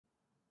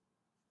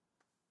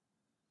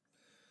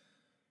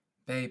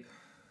Babe,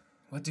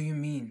 what do you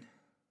mean?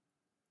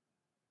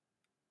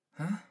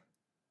 Huh?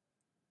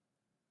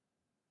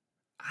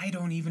 I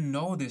don't even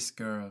know this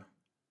girl.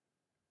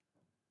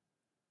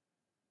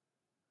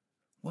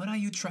 What are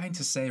you trying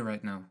to say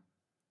right now?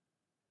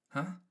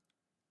 Huh?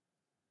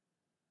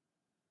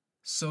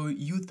 So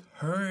you'd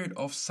heard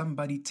of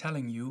somebody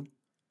telling you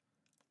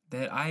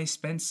that I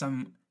spent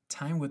some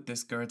time with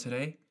this girl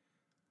today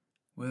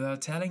without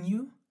telling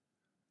you?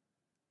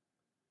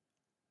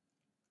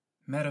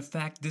 Matter of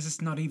fact, this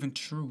is not even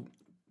true.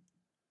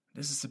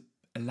 This is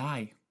a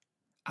lie.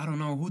 I don't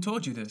know who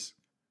told you this.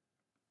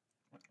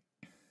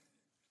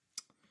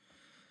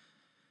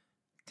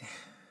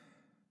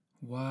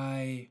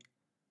 Why?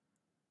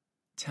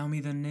 Tell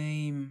me the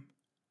name.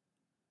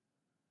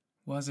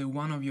 Was it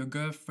one of your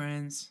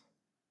girlfriends?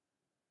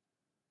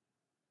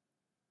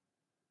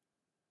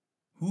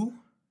 Who?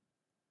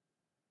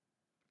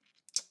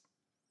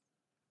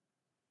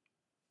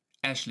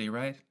 Ashley,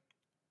 right?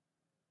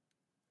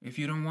 If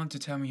you don't want to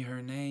tell me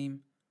her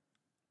name,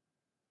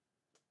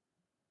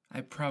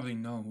 I probably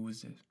know who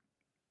is it.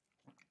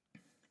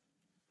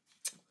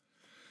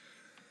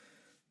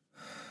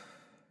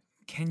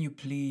 Can you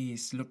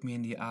please look me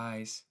in the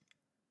eyes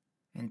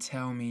and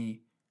tell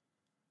me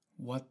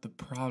what the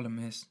problem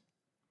is?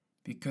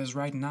 Because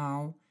right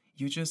now,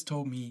 you just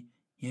told me,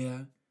 yeah,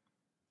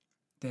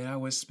 that I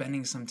was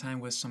spending some time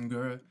with some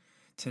girl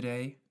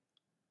today,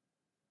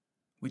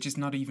 which is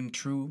not even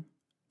true,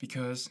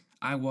 because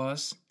I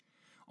was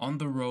on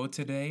the road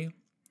today,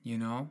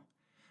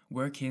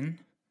 working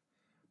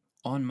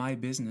on my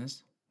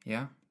business,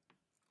 yeah,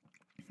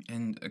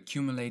 and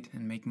accumulate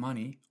and make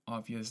money,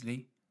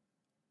 obviously.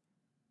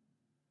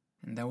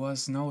 And there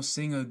was no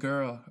single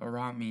girl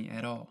around me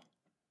at all,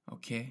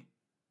 okay?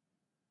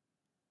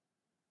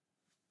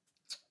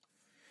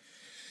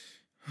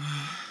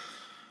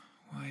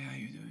 Why are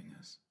you doing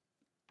this?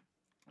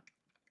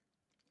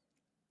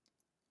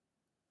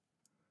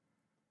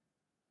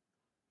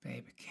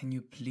 Babe, can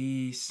you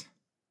please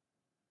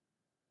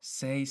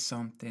say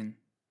something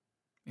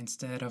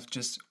instead of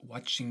just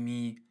watching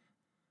me,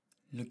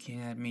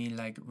 looking at me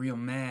like real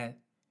mad,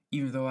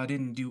 even though I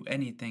didn't do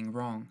anything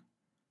wrong?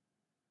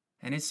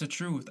 And it's the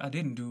truth, I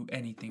didn't do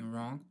anything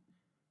wrong.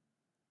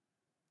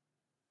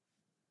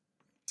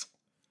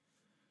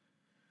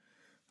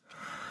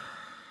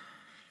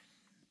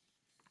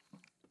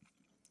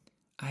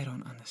 I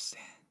don't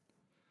understand.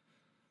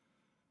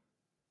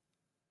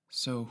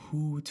 So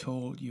who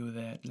told you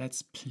that?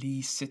 Let's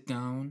please sit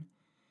down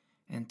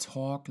and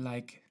talk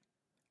like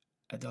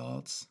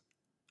adults,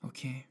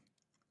 okay?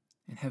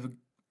 And have a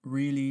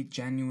really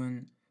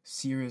genuine,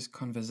 serious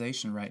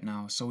conversation right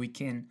now so we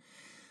can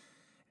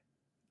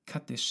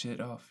cut this shit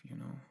off,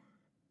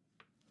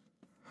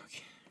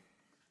 Okay.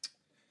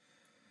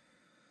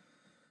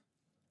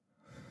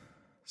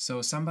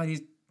 So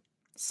somebody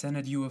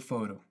sent you a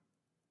photo.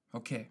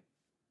 Okay.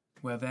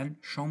 Well then,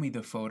 show me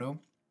the photo.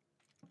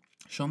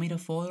 Show me the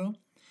photo,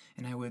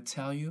 and I will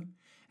tell you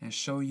and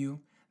show you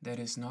that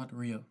it's not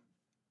real.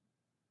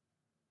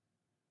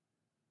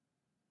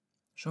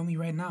 Show me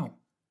right now.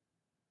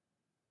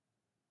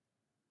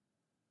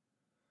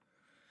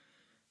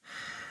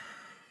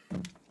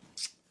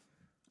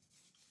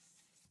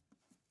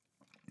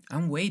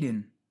 I'm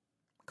waiting.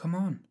 Come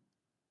on.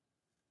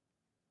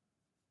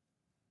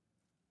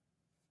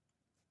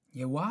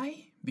 Yeah,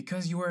 why?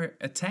 Because you were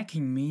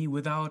attacking me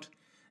without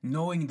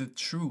knowing the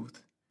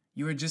truth.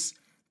 You were just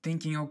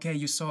thinking, okay,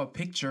 you saw a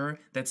picture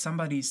that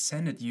somebody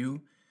sent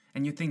you,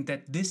 and you think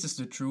that this is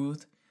the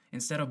truth,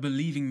 instead of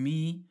believing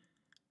me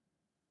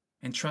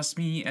and trust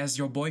me as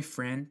your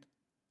boyfriend.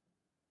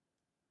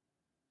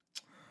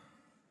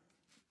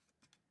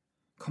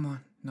 Come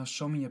on, now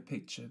show me a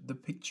picture, the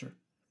picture.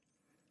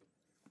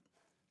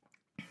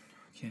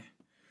 Okay.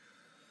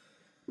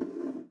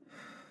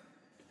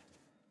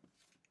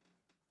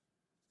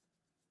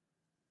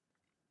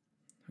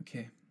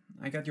 Okay,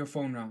 I got your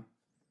phone now.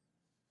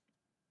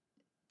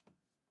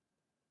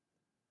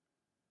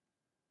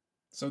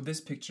 So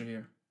this picture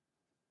here.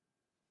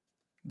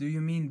 Do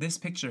you mean this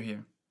picture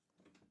here?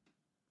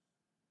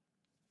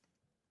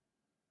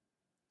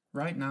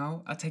 Right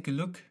now, I take a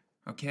look,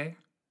 okay?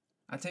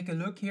 I take a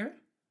look here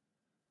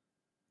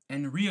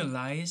and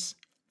realize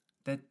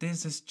that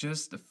this is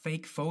just a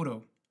fake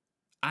photo.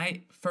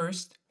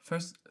 First,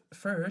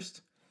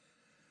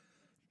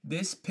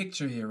 this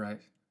picture here,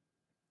 right,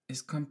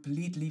 is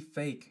completely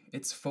fake.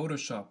 It's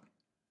Photoshop.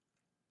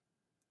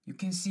 You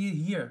can see it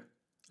here.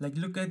 Like,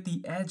 look at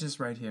the edges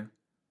right here.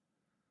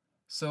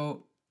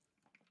 So,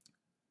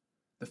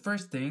 the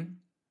first thing,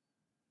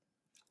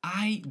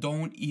 I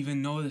don't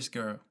even know this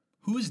girl.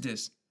 Who's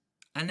this?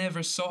 I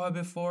never saw her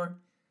before.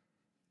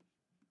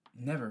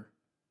 Never.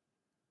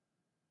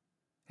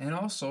 And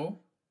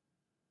also,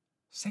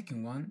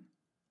 second one,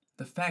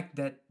 the fact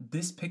that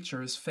this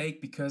picture is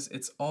fake because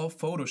it's all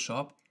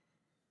Photoshop.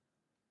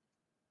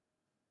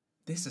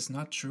 This is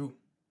not true.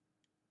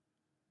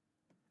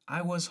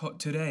 I was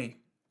today,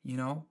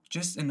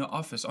 just in the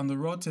office, on the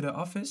road to the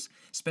office,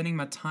 spending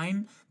my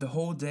time the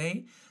whole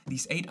day,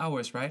 these 8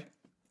 hours, right?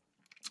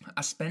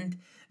 I spent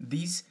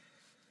these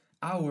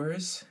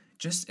hours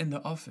just in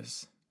the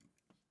office.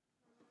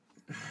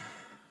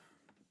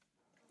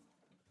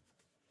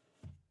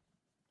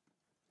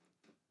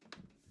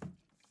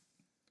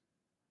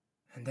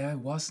 And there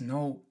was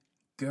no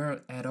girl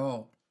at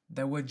all.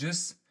 There were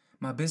just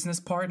my business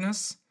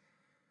partners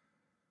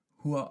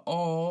who are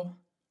all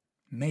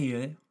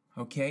male,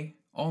 okay?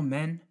 All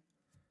men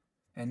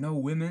and no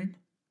women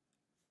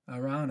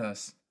around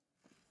us.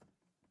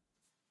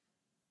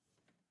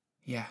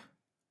 Yeah,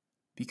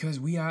 because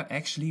we are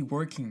actually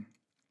working,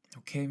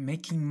 okay?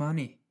 Making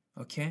money,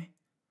 okay?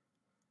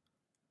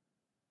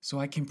 So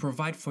I can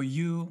provide for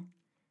you,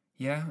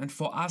 yeah, and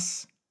for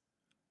us,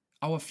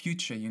 our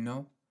future, you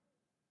know?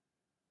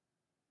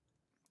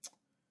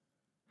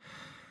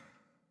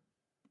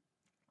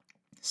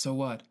 So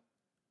what?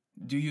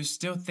 Do you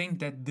still think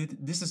that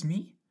this is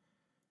me?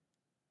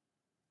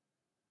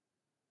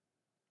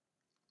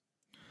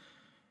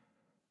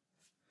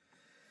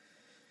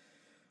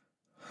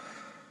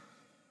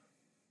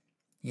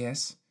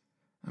 Yes,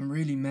 I'm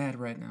really mad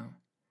right now.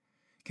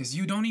 Because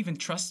you don't even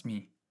trust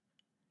me.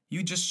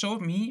 You just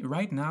showed me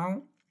right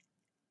now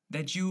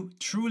that you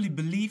truly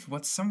believe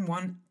what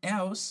someone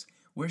else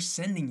were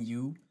sending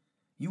you.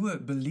 You were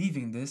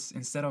believing this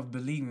instead of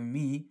believing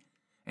me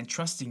and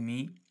trusting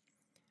me.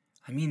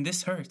 I mean,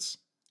 this hurts.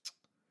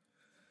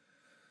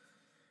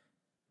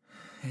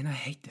 And I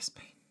hate this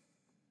pain.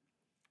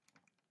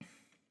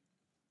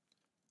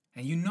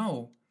 And you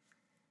know,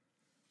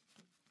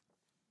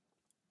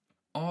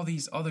 all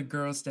these other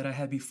girls that I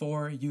had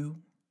before you,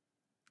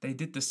 they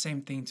did the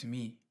same thing to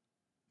me.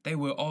 They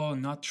were all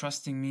not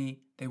trusting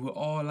me. They were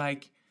all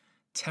like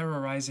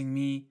terrorizing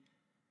me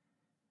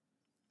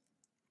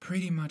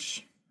pretty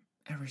much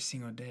every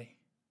single day.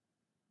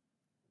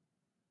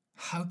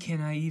 How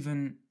can I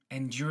even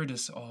endure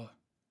this all?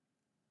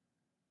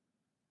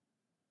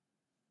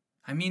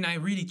 I mean, I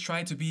really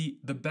tried to be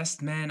the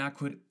best man I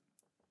could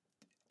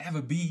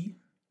ever be.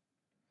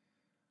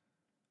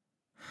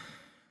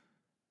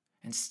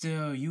 And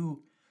still,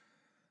 you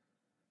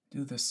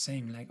do the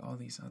same like all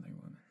these other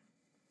women.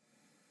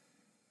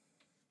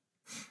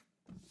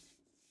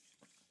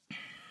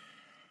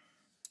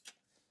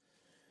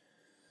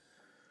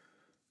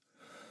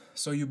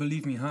 So you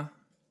believe me, huh?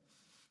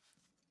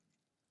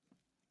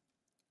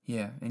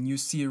 Yeah, and you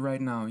see it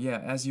right now. Yeah,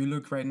 as you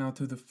look right now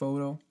to the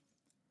photo,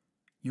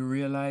 you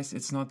realize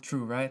it's not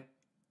true, right?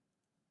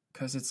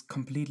 Because it's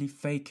completely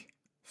fake.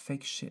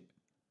 Fake shit.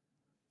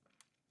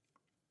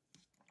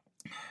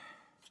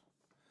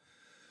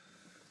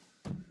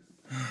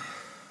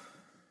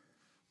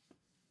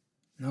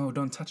 No,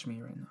 don't touch me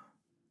right now.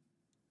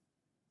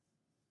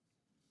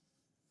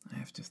 I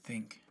have to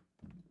think.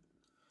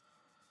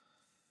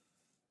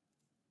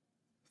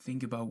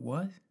 Think about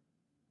what?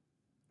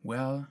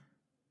 Well,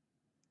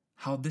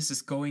 how this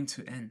is going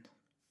to end.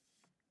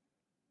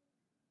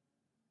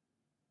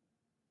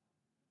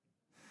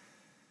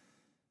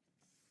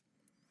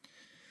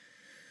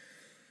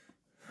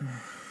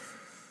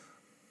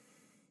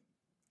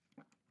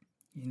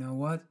 You know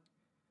what?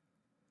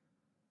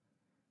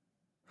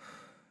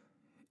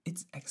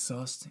 It's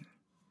exhausting.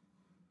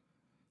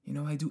 You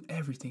know, I do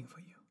everything for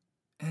you.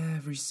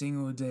 Every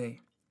single day.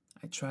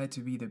 I try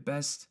to be the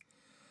best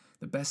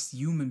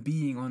human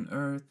being on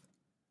earth,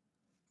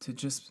 to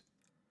just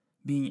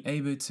being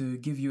able to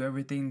give you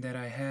everything that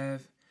I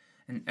have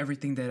and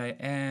everything that I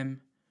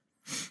am.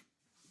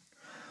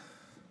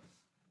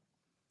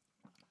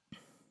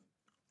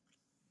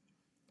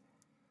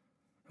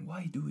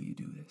 Why do you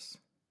do this?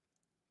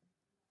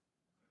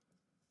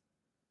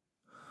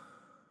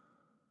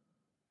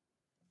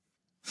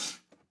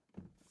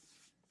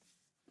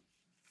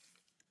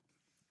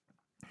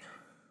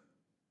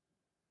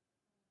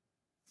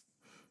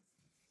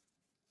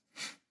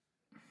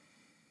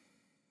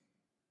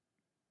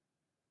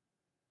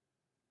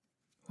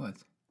 What?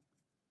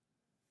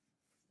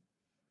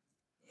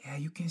 Yeah,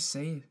 you can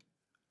say it.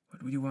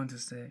 What would you want to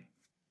say?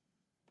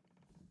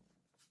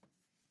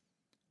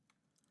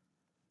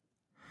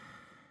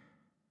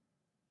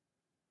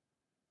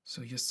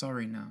 So you're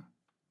sorry now.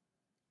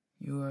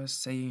 You are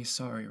saying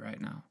sorry right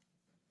now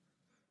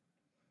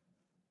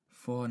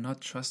for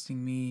not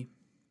trusting me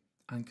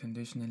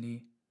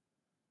unconditionally.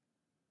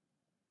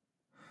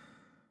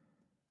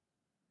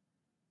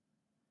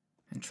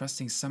 And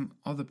trusting some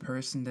other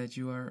person that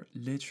you are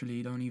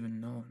literally don't even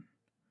know.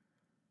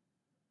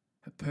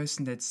 A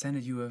person that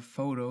sent you a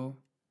photo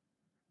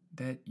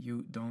that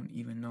you don't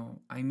even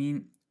know. I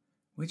mean,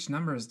 which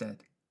number is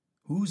that?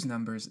 Whose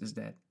numbers is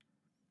that?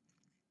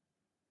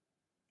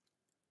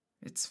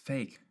 It's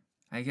fake.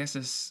 I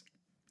guess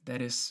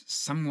that is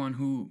someone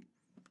who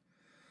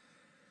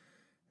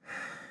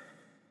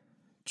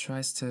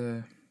tries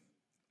to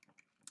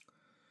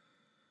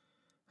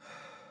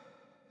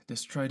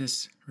destroy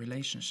this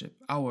relationship,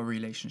 our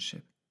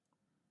relationship.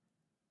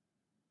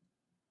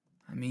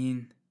 I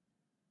mean,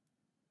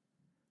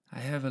 I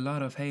have a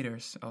lot of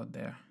haters out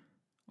there,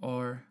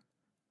 or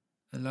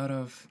a lot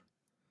of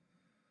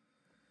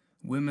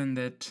women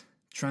that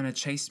trying to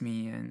chase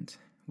me, and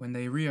when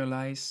they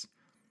realize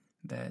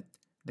that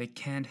they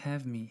can't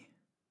have me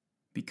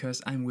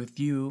because I'm with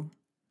you.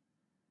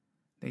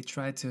 They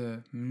try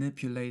to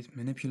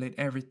manipulate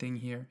everything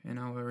here in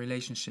our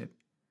relationship.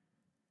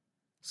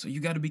 So you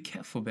got to be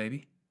careful,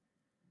 baby.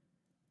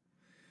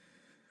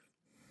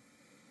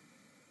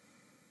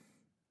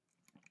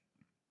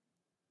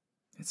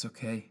 It's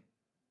okay.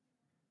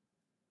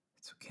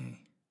 It's okay.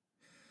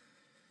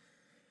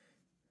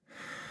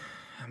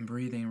 I'm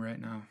breathing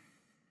right now,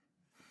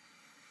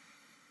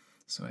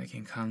 so I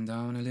can calm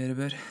down a little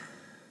bit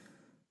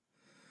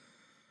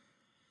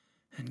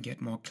and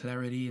get more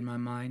clarity in my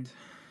mind.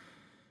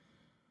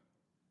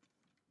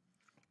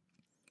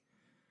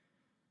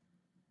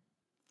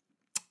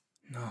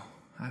 No,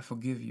 I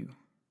forgive you.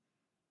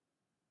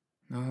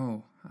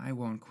 No, I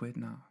won't quit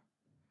now.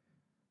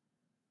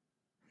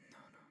 No.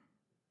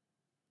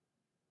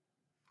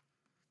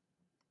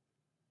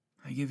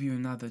 I give you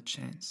another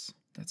chance,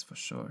 that's for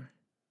sure.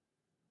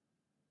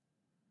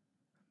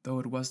 Though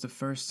it was the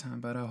first time,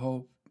 but I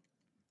hope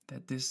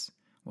that this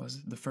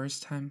was the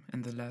first time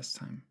and the last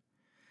time,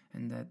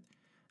 and that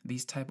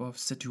these type of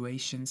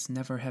situations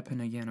never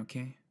happen again,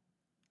 okay?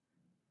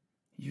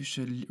 You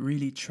should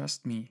really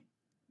trust me,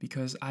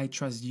 because I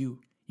trust you.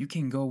 You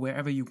can go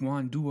wherever you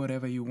want, do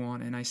whatever you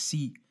want, and I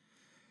see,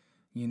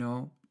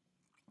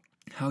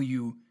 how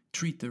you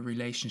treat the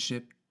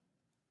relationship,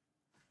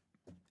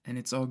 and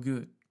it's all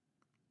good.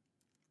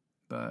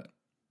 But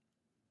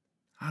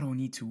I don't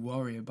need to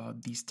worry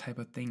about these type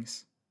of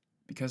things,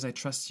 because I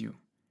trust you.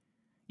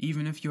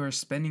 Even if you are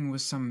spending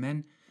with some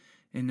men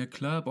in a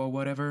club or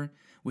whatever,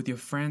 with your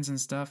friends and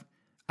stuff,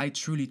 I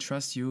truly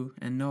trust you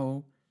and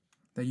know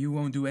that you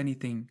won't do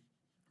anything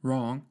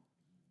wrong.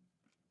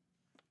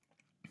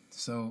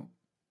 So,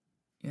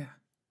 yeah.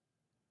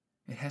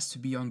 It has to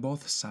be on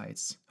both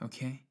sides,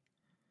 okay?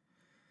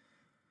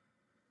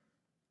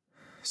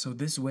 So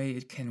this way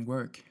it can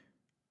work.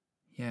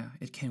 Yeah,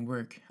 it can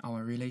work.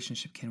 Our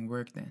relationship can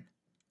work then.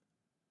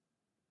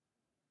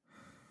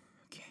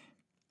 Okay,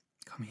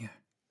 come here.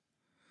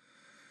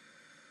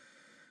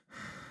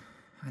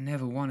 I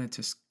never wanted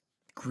to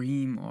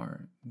scream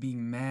or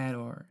being mad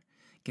or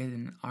get in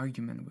an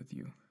argument with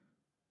you.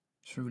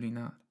 Truly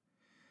not.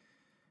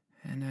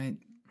 And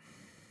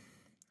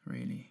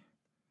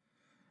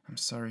I'm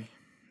sorry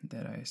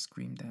that I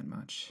screamed that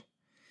much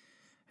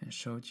and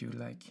showed you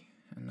like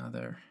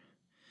another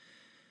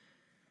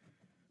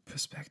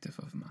perspective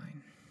of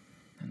mine,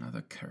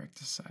 another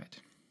character side.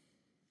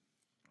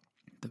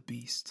 The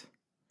beast.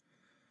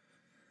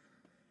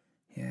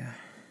 Yeah.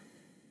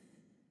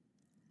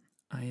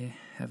 I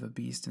have a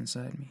beast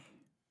inside me.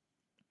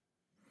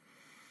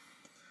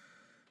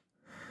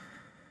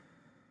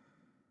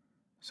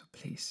 So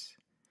please,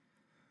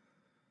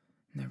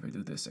 never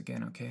do this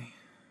again, okay?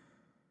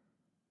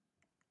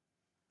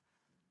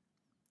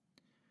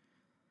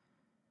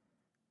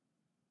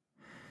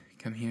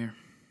 Come here,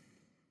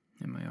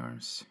 in my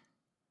arms.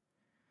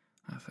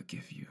 I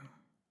forgive you.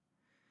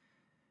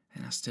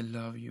 And I still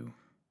love you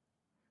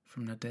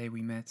from the day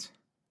we met.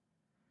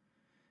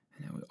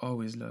 And I will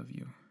always love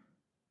you.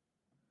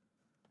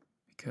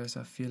 Because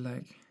I feel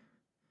like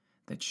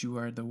that you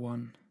are the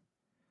one.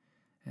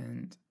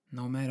 And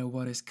no matter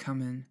what is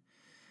coming,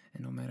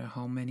 and no matter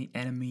how many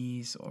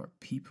enemies or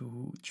people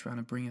who trying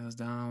to bring us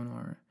down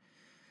or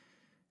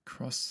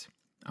cross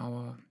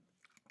our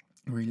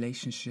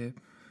relationship,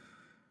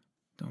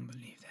 don't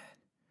believe that.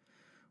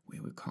 We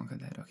will conquer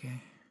that,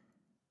 okay?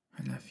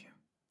 I love you.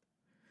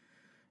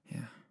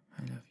 Yeah,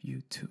 I love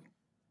you too.